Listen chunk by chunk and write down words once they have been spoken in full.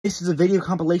This is a video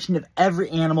compilation of every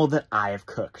animal that I have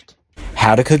cooked.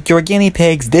 How to cook your guinea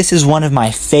pigs. This is one of my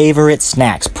favorite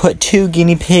snacks. Put 2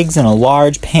 guinea pigs in a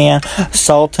large pan,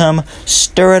 salt them,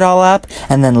 stir it all up,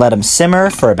 and then let them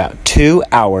simmer for about 2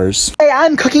 hours. Hey,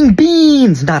 I'm cooking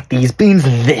beans! Not these beans,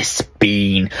 this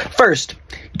bean. First,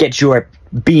 get your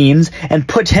beans and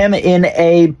put him in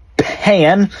a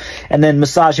pan, and then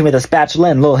massage him with a spatula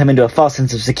and lull him into a false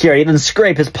sense of security, then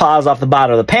scrape his paws off the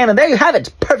bottom of the pan, and there you have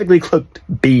it, perfectly cooked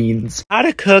beans. How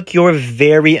to cook your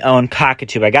very own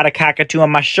cockatoo. I got a cockatoo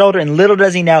on my shoulder, and little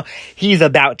does he know, he's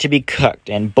about to be cooked,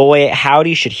 and boy,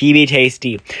 howdy, should he be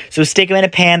tasty. So stick him in a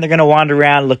pan. They're gonna wander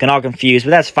around looking all confused,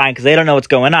 but that's fine, because they don't know what's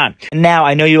going on. And now,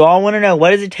 I know you all want to know, what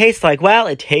does it taste like? Well,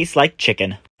 it tastes like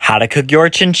chicken. How to cook your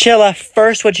chinchilla.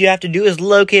 First, what you have to do is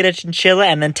locate a chinchilla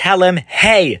and then tell him,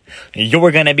 hey, you're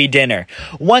gonna be dinner.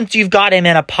 Once you've got him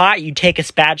in a pot, you take a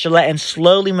spatula and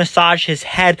slowly massage his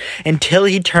head until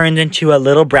he turns into a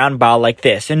little brown ball like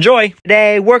this. Enjoy!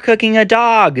 Today, we're cooking a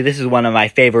dog. This is one of my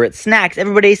favorite snacks.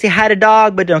 Everybody say hi to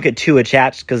dog, but don't get too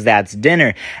attached because that's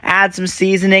dinner. Add some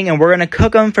seasoning and we're gonna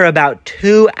cook him for about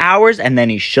 2 hours and then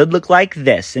he should look like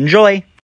this. Enjoy!